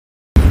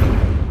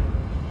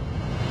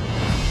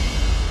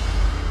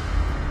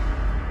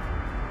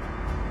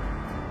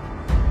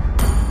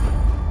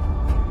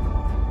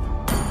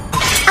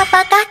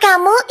Apakah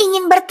kamu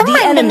ingin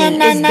berteman dengan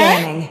Nana?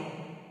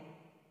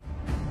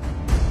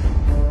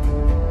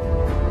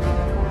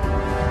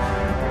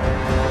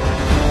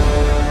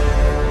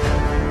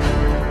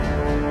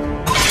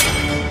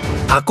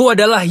 Aku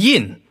adalah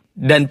Yin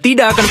dan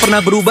tidak akan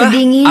pernah berubah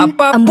Sedingin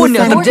apapun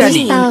yang embusan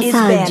terjadi. kristal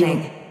salju.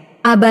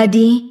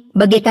 Abadi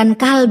bagaikan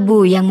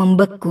kalbu yang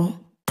membeku.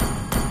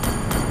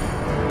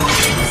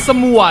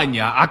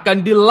 Semuanya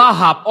akan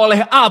dilahap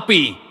oleh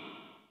api.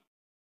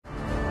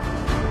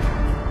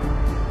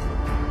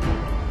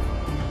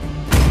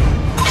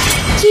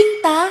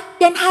 Cinta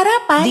dan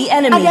harapan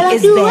adalah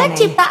dua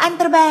ciptaan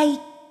terbaik.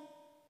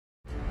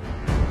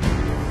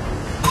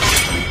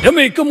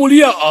 Demi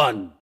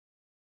kemuliaan.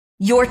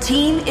 Your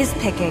team is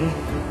picking.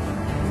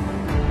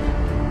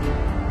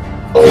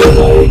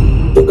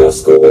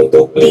 Tugasku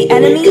untuk The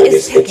enemy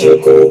is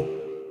picking.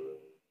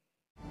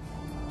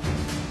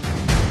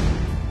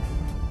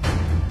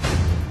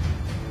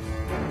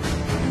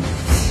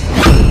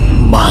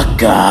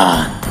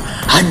 Maka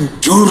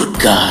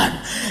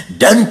hancurkan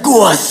dan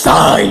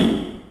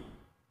kuasai.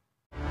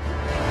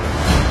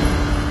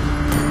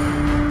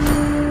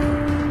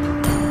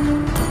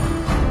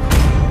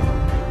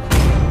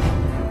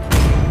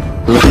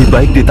 Lebih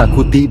baik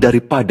ditakuti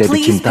daripada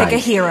Please dicintai pick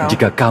a hero.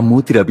 jika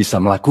kamu tidak bisa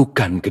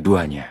melakukan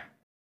keduanya.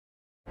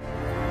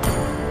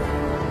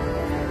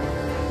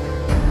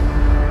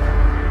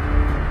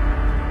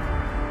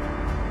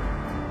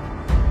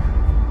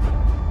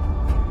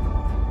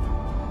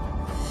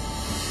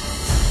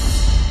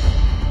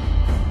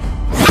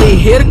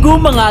 Sihirku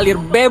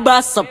mengalir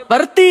bebas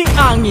seperti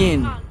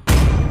angin.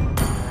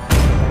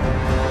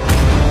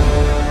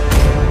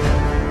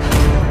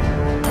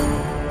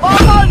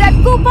 Popol dan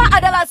Kupa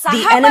adalah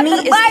sahabat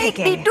terbaik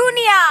di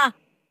dunia.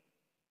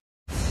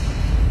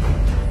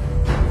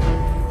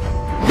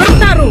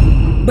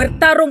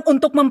 Bertarung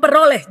untuk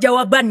memperoleh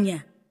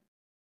jawabannya.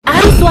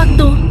 Arus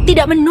waktu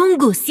tidak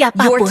menunggu Your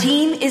siapapun.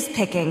 team is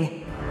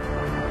picking.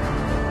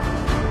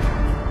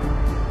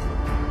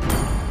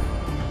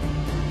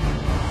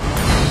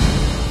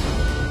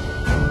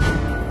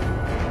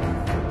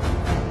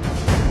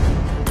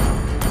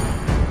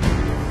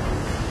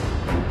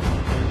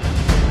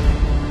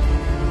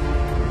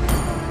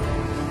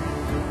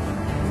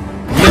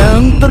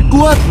 Yang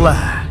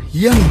terkuatlah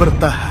yang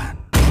bertahan.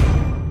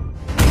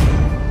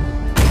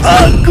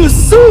 Aku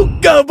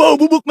suka bau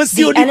bubuk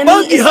mesio di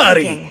pagi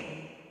hari.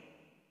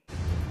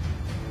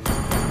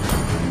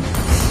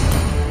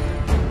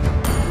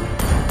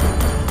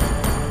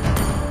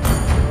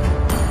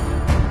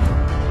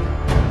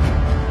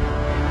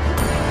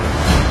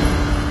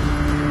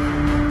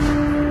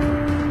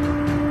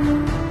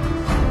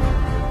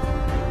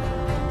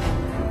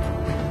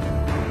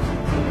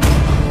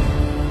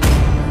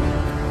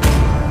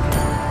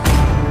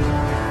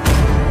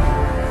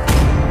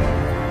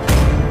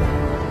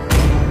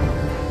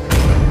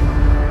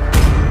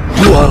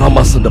 Juara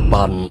masa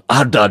depan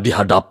ada di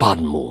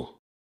hadapanmu.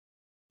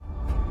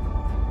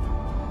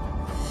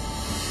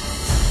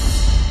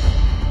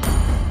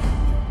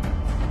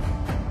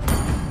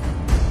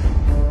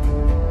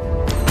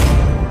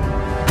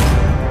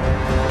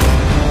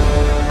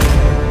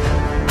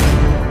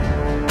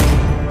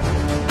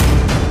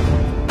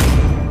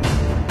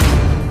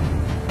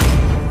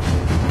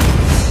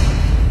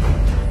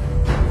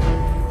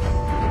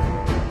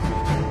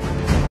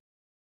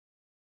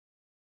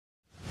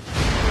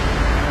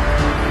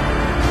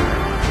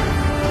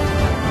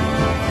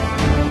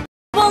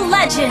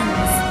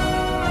 Legends.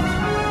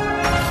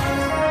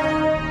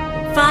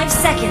 5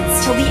 seconds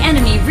till the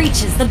enemy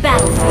reaches the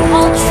battlefield.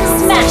 Ultra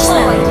smash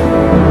them.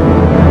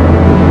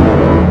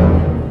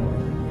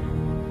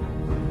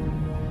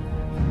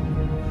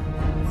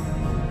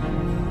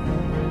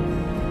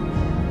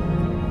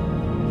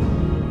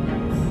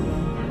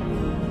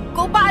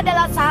 Kupa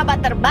adalah sahabat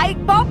terbaik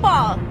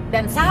Popol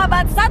dan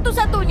sahabat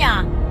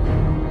satu-satunya.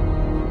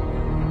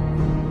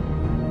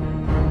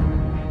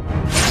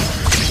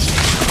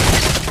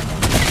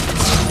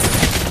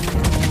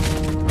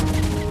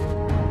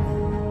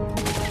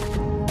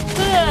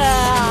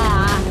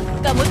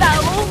 Kamu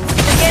tahu,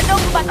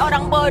 menggendong 4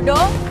 orang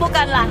bodoh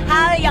bukanlah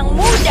hal yang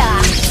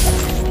mudah.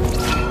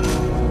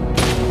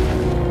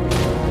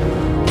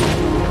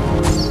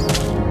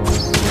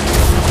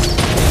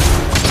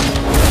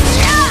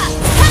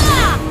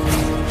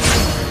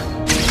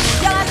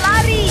 Jangan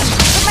lari,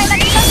 permainan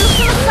kita belum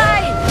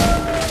selesai.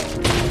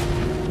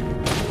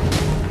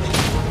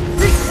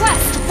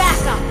 Request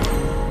backup.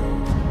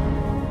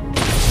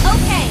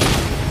 Okay.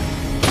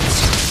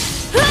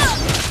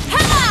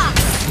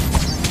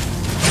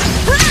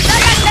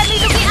 Datang dan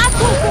lindungi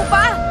aku,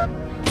 Kupa.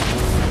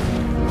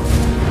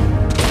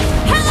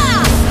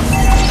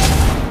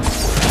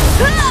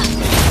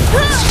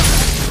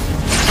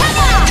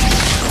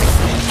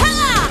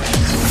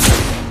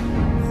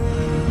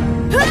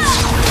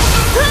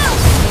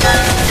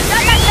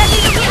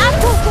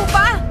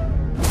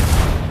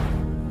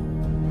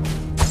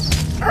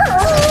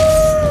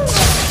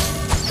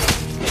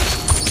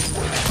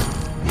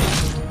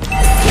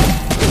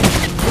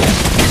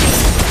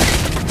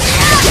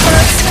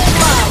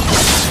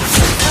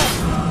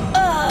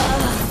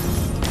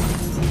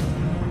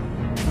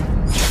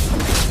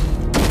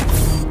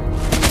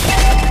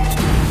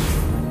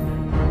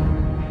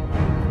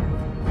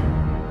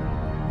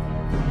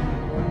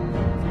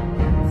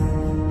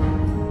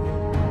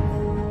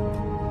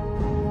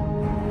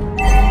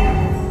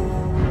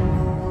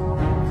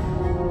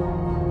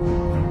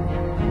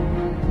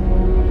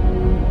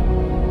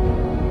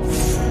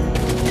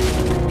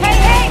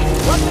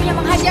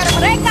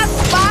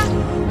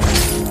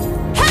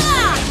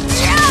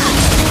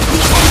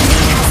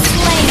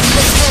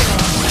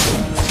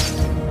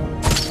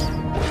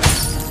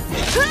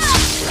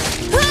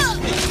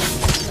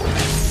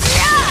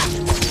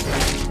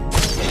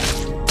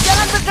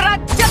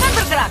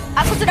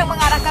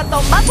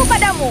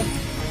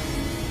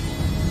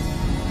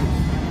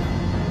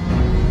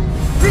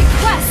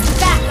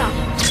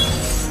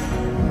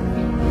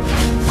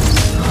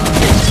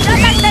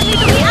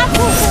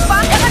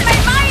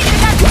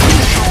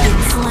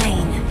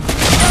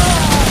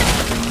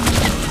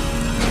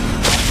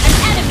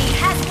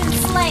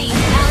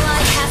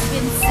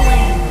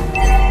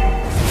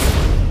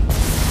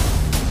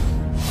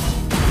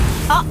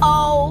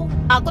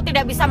 aku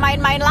tidak bisa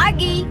main-main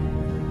lagi.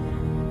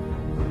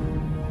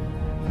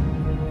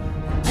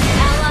 An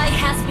ally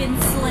has been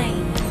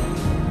slain.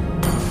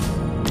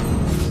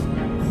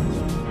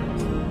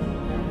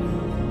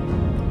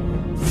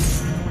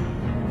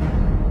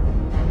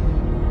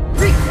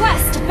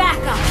 Request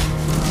backup.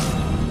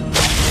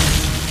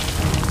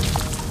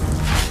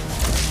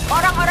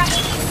 Orang-orang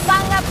ini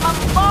sangat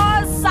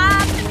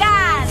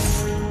membosankan.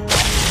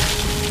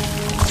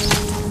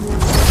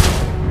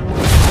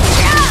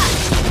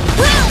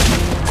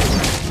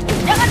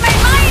 Jangan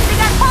main-main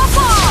dengan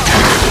Popol.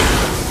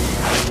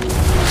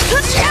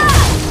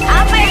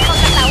 Apa yang kau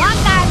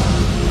ketawakan?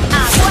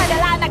 Aku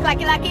adalah anak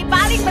laki-laki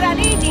paling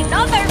berani di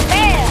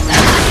Northernville.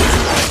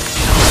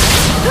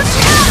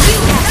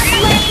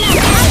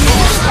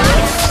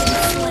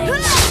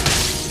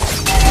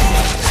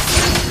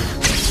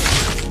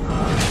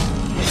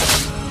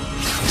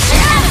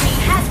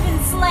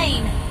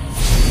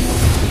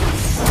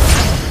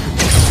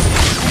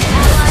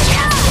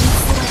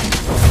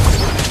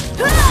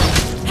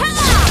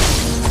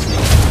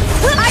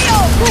 Ayo,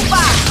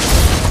 Kupa!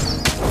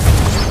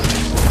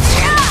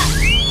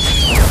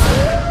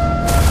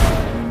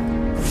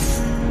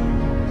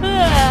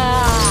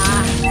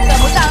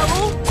 Kamu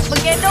tahu,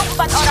 menggendong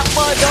 4 orang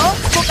bodoh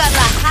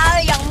bukanlah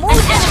hal yang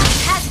mudah.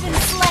 has been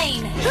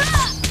slain.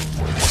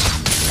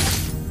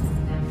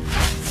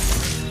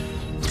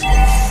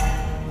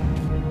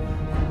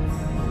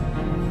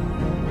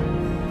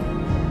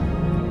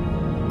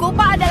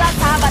 Kupa adalah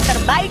sahabat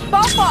terbaik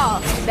Popol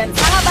dan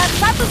sahabat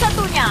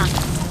satu-satunya.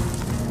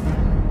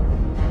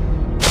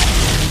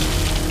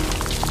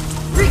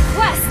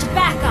 Request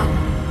backup.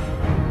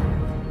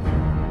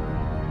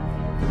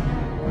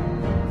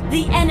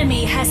 The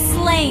enemy has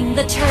slain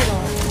the turtle.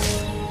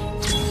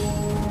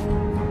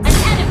 An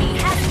enemy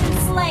has been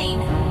slain.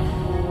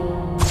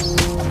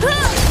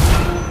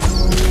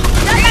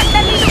 Datang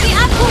dan lindungi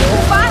aku,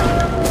 Kupa!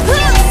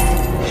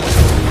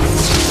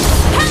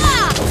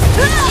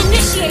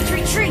 Initiate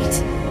retreat.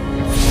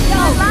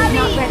 No, you're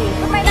not ready.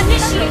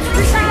 Initiate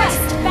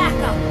request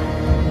backup.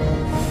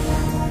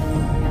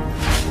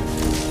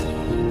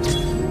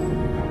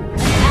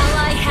 An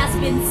ally has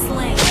been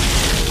slain.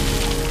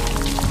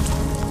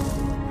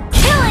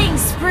 Killing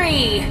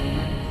spree.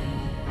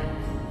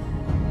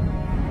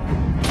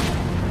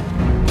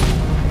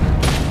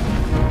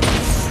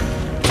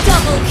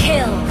 Double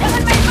kill.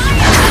 Jangan main-main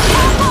dengan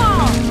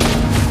Popol!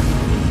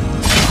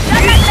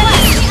 Datang dan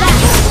lindungi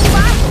aku,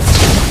 Kupa!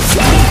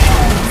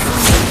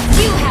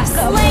 You have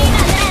slain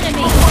an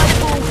enemy.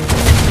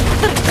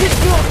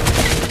 Terkejut.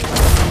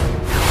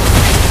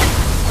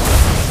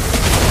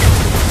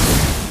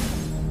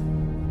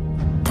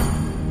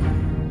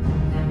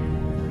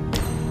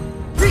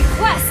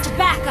 Request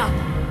backup.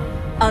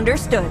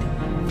 Understood.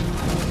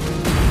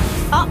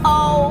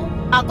 Oh,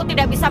 aku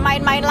tidak bisa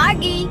main-main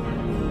lagi.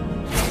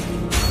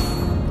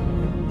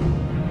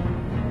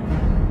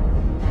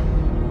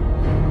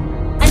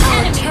 An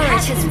enemy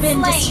has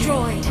been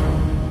destroyed.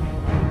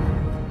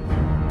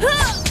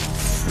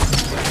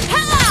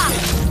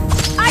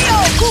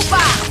 Ayo,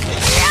 Kupa!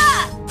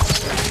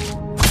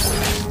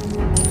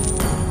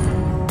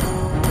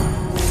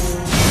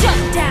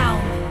 Shut down.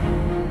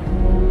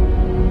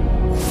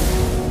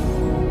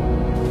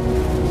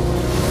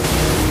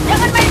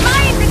 Jangan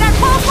main-main dengan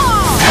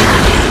Popol!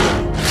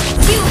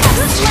 You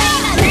have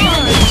slain an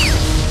enemy.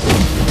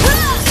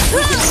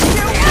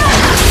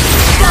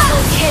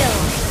 Double kill.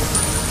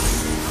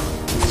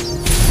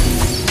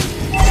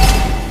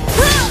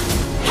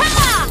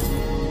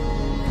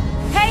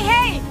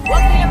 Hei,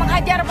 waktunya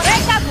menghajar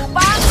mereka,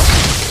 Kupa!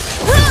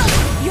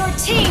 Your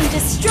team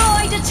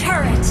destroyed a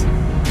turret.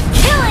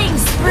 Killing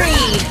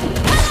spree.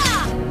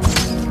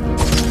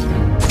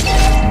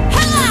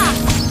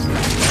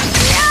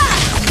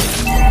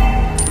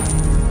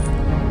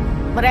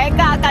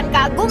 Mereka akan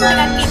kagum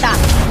dengan kita.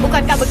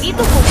 Bukankah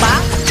begitu, Kupa?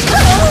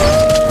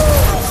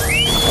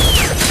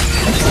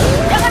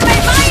 Jangan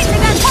main-main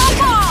dengan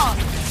Popol!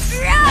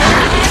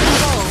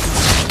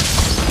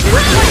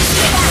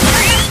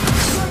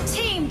 Your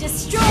team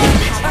destroyed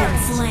the turret.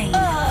 Slain.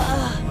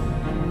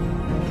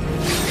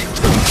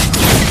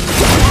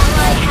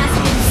 Ally has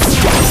been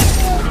slain.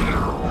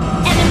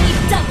 Enemy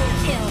double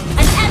kill.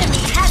 An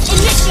enemy has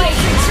initiated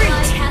retreat.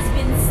 Ally has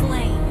been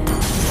slain.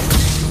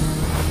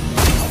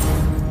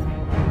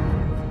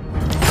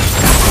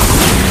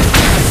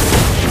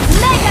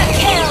 Mega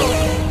kill.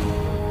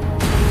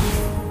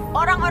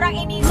 Orang-orang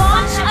ini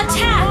Launch sangat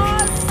attack.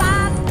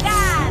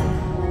 membosankan.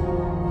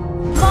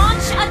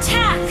 Launch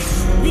attack.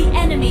 The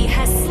enemy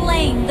has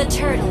slain the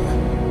turtle.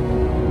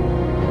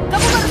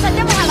 Kamu baru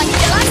saja menghalangi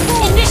jalanku.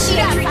 Initiate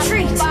Dasar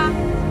retreat. Kupa.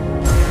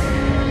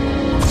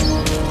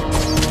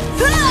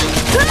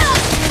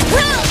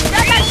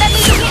 Datang dan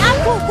lindungi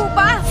aku,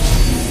 Kupa!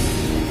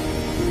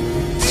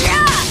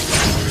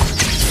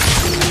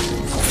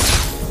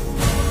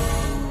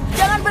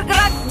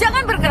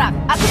 Jangan bergerak.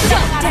 Aku sudah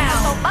mengarahkan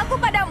tombakku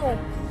padamu.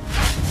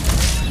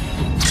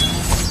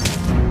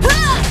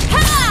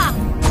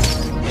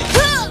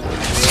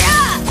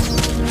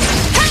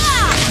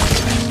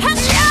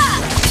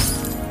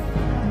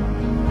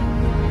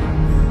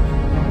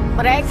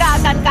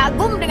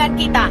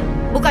 kita.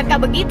 Bukankah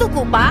begitu,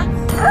 Kupa?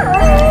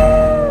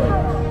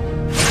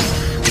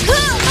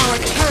 Our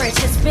turret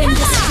has been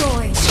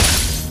destroyed.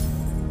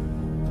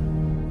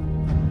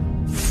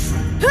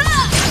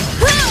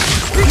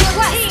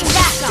 Request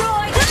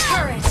backup. The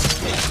turret.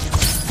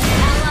 An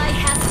ally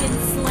has been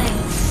slain.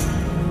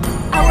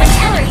 Our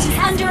turret is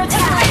under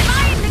attack.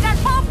 Main dengan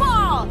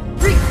Popol.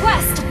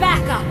 Request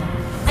backup.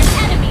 An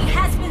enemy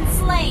has been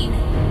slain.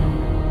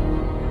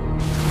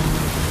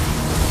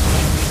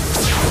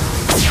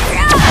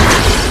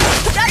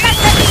 Datang dan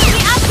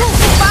lindungi aku,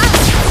 Kupa.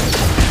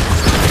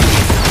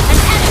 An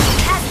enemy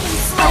has been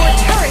slain. Our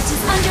turret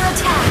is under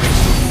attack.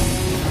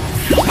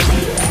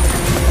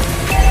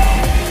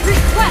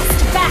 Request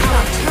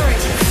backup.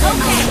 Turret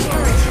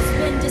has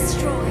been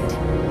destroyed.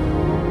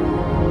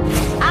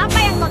 Apa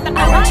yang kau Our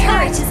tertawakan?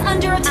 turret is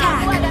under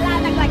attack. Aku adalah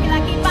anak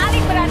laki-laki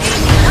paling berani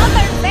di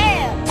Northern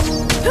Vale.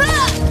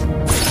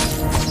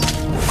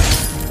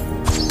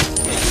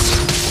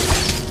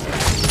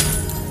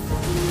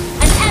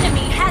 An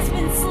enemy has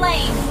been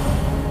slain.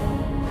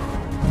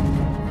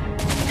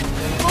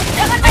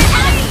 Jangan An main-main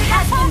enemy dengan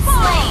has been Popol.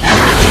 slain.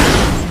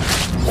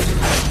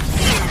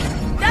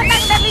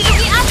 Datang dan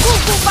lindungi aku,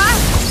 Kupa.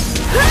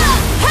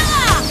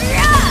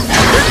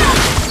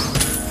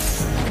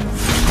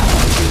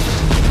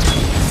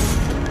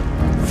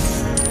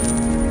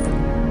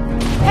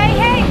 Hei,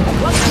 hei,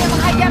 waktunya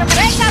menghajar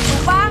mereka,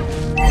 Kupa.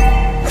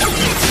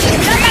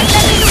 Datang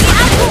dan lindungi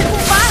aku,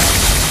 Kupa.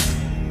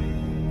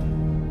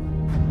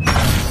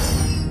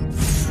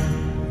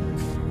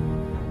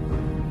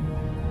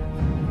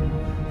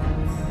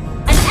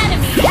 An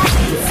enemy has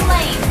been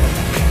slain.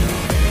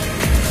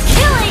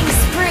 Killing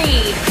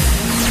spree.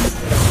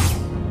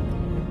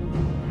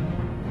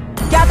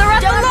 Gather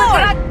up the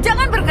Lord.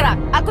 Jangan bergerak.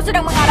 Aku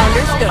sedang mengarahkan Ally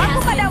aku has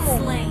been padamu.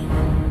 slain.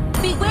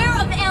 Beware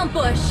of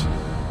ambush.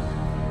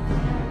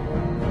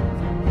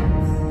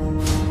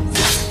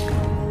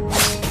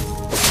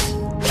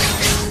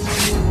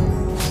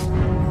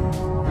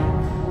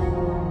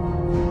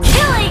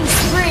 Killing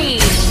spree.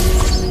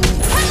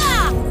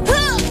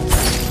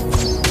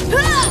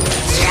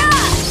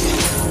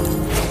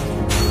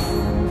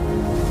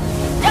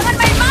 Jangan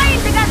main-main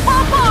dengan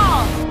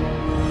Popol.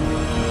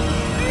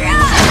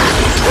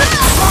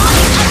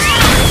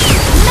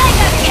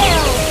 Mega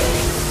kill.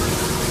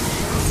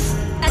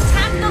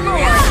 Attack the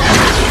Lord.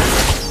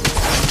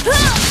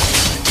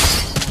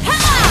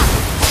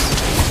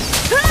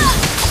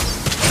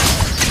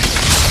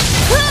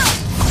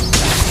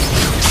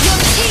 Your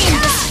team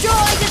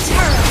destroyed the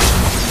turret.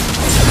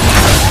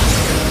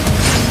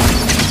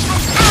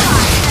 An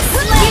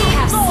ally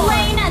has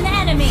slain an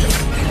enemy.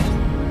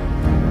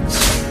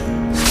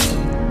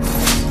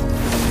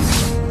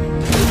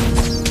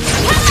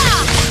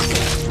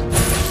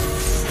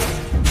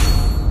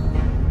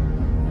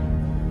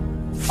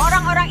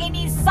 Orang-orang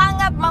ini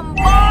sangat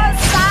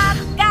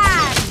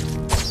membosankan.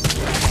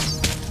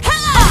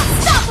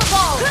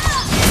 Unstoppable.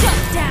 Shut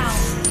down.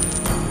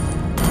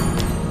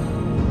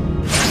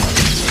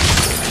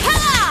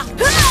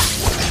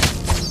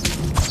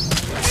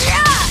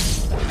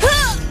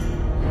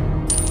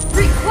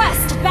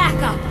 Request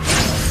backup.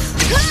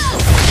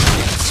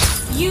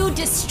 You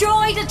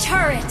destroyed a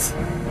turret.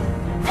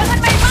 Jangan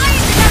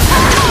main-main dengan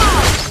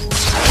Popol.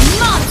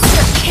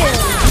 Monster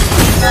kill.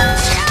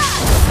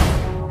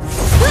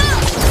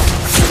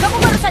 Kamu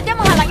baru saja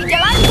menghalangi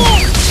jalanku.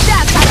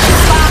 Dasar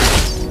Kupa.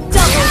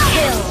 Double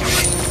kill.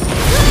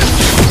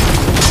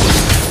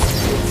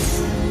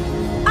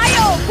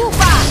 Ayo,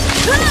 Kupa.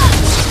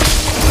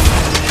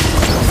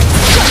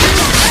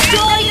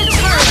 Destroy the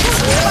turret.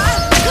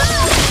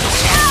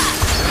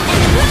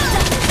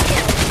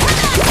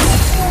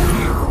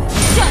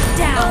 Shut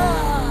down.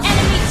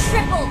 Enemy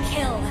triple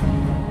kill.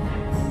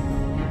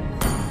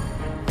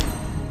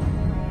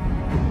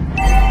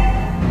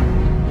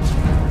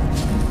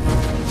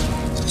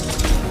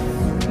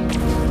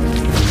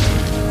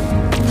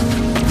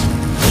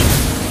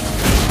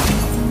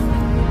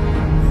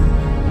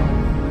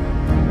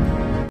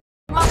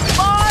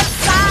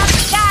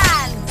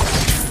 Membosankan.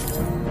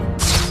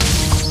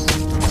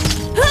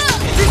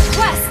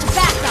 Request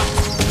backup.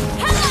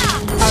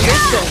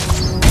 Understood.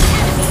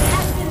 Enemy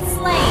has been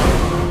slain.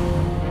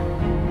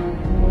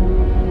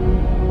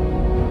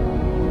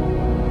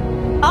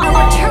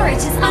 Our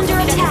turret is under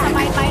attack.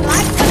 Main-main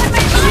lagi. Jangan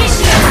main-main.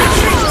 Initiate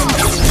retreat.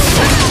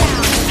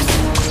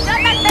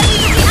 Datang dan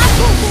lindungi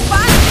aku,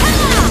 Kupa.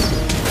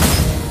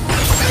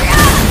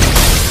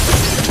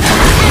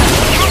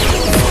 Enemy has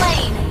been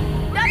slain.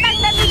 Datang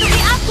dan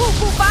lindungi aku,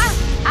 Kupa.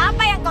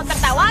 Apa yang kau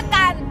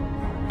tertawakan?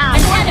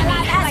 Aku An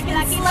adalah enemy has been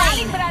laki-laki slain.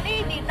 paling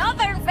berani di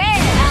Northern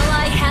Vale.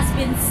 Ally has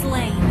been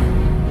slain.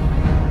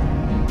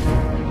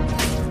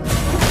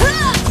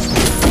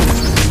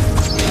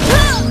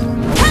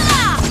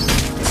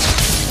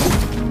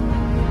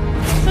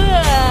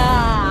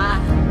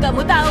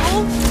 Kamu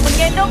tahu,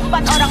 menggendong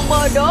 4 orang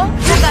bodoh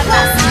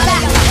bukanlah hal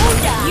yang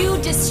mudah. You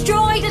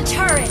destroyed a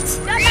turret.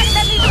 Datang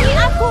dan lindungi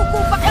aku,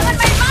 Kupa. Jangan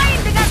main-main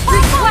dengan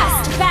Popol.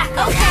 Request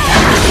backup.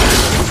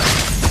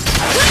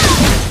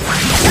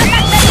 Datang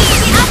dan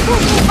lindungi aku,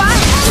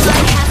 Kupa.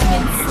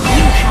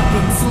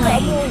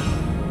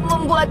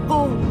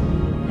 membuatku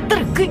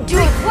terkejut.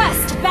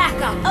 Request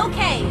backup.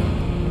 Okay.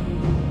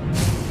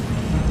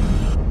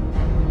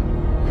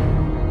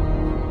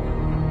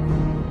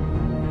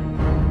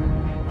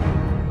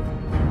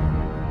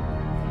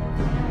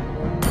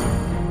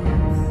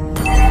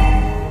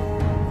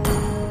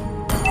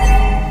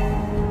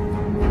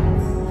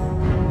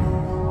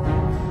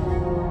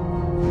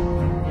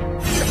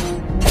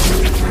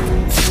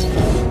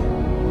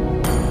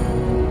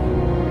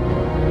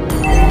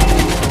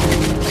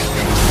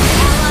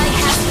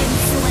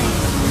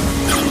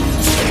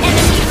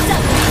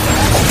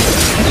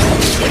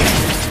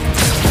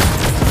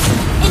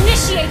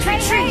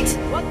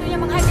 Waktunya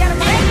menghajar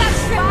mereka,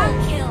 Kupa.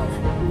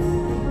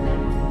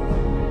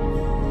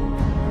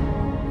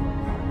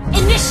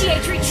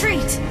 Initiate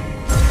retreat.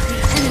 The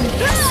enemy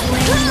has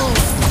slain more.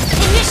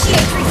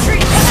 Initiate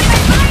retreat.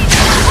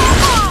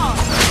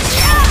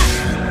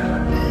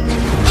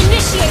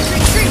 Initiate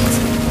retreat.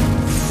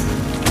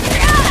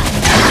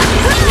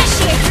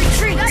 Initiate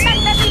retreat.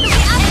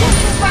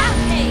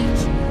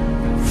 Rampage.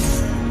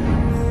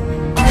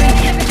 Our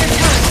inhibitor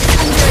turret is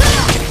under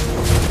attack.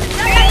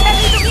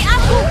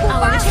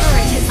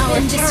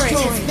 Our turret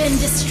has been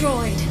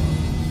destroyed.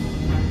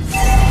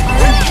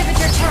 Our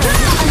inhibitor turret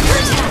is under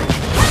attack.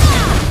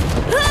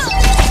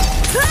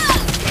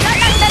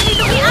 Datang dan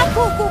lindungi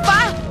aku,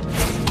 Kupa.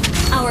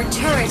 Our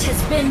turret has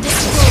been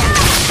destroyed.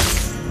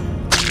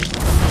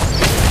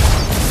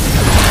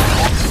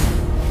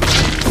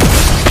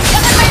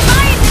 Jangan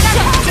main-main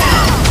dengan aku.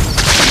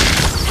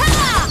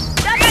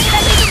 Datang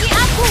dan lindungi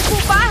aku,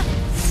 Kupa.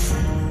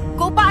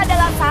 Kupa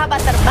adalah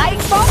sahabat terbaik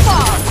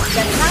Popol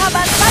dan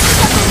sahabat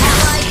satu-satunya.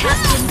 Ally has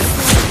been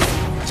slain.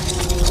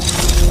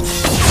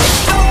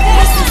 Our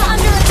base is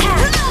under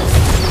attack.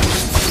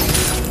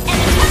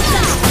 Enemy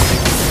down.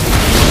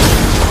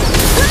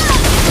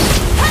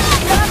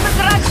 Jangan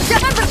bergerak,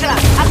 jangan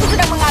bergerak. Aku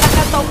sudah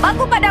mengarahkan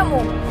tombakku padamu.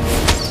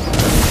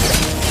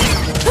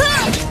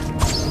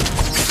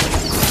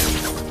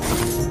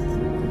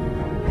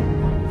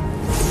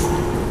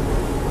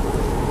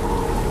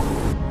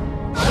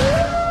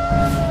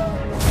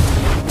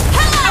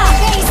 Our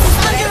base is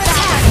under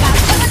attack.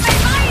 Jangan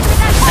main-main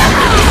dengan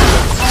aku.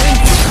 Our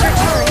inhibitor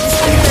turret is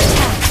under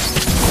attack.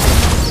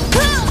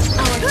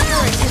 Our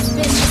turret has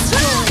been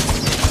destroyed.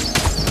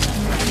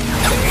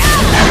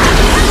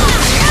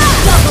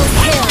 Double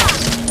kill.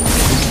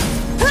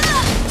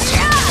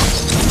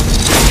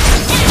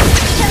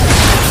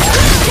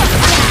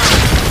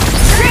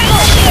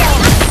 Triple kill.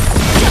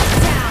 Shut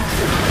down.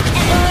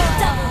 Enemy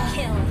double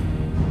kill.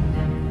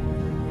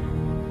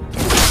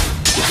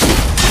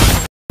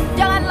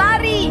 Jangan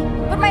lari.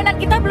 Permainan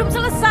kita belum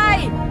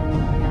selesai.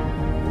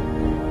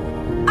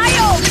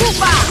 Ayo,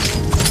 Kupa.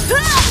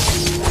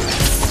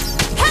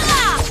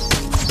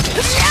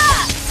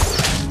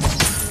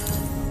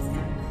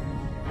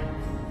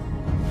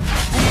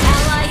 An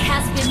ally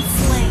has been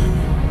slain.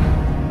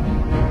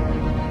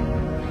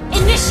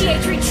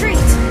 Initiate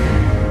retreat.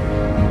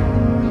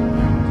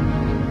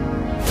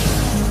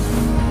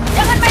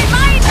 Jangan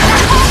main-main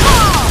dengan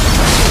Popol.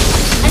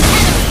 An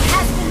enemy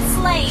has been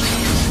slain.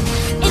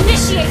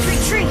 Initiate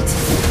retreat.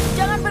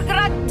 Jangan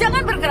bergerak,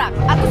 jangan bergerak.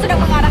 Aku sudah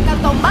mengarahkan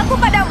tombakku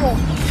padamu.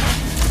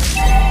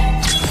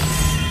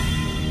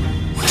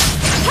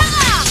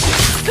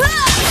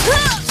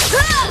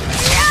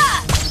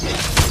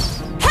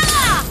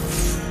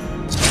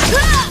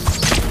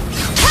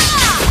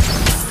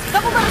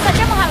 Kamu baru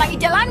saja menghalangi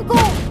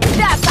jalanku.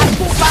 Dasar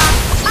Kupa.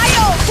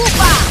 Ayo,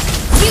 Kupa.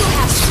 You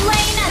have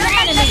slain an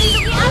Jangan enemy.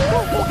 lindungi aku,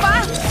 Kupa.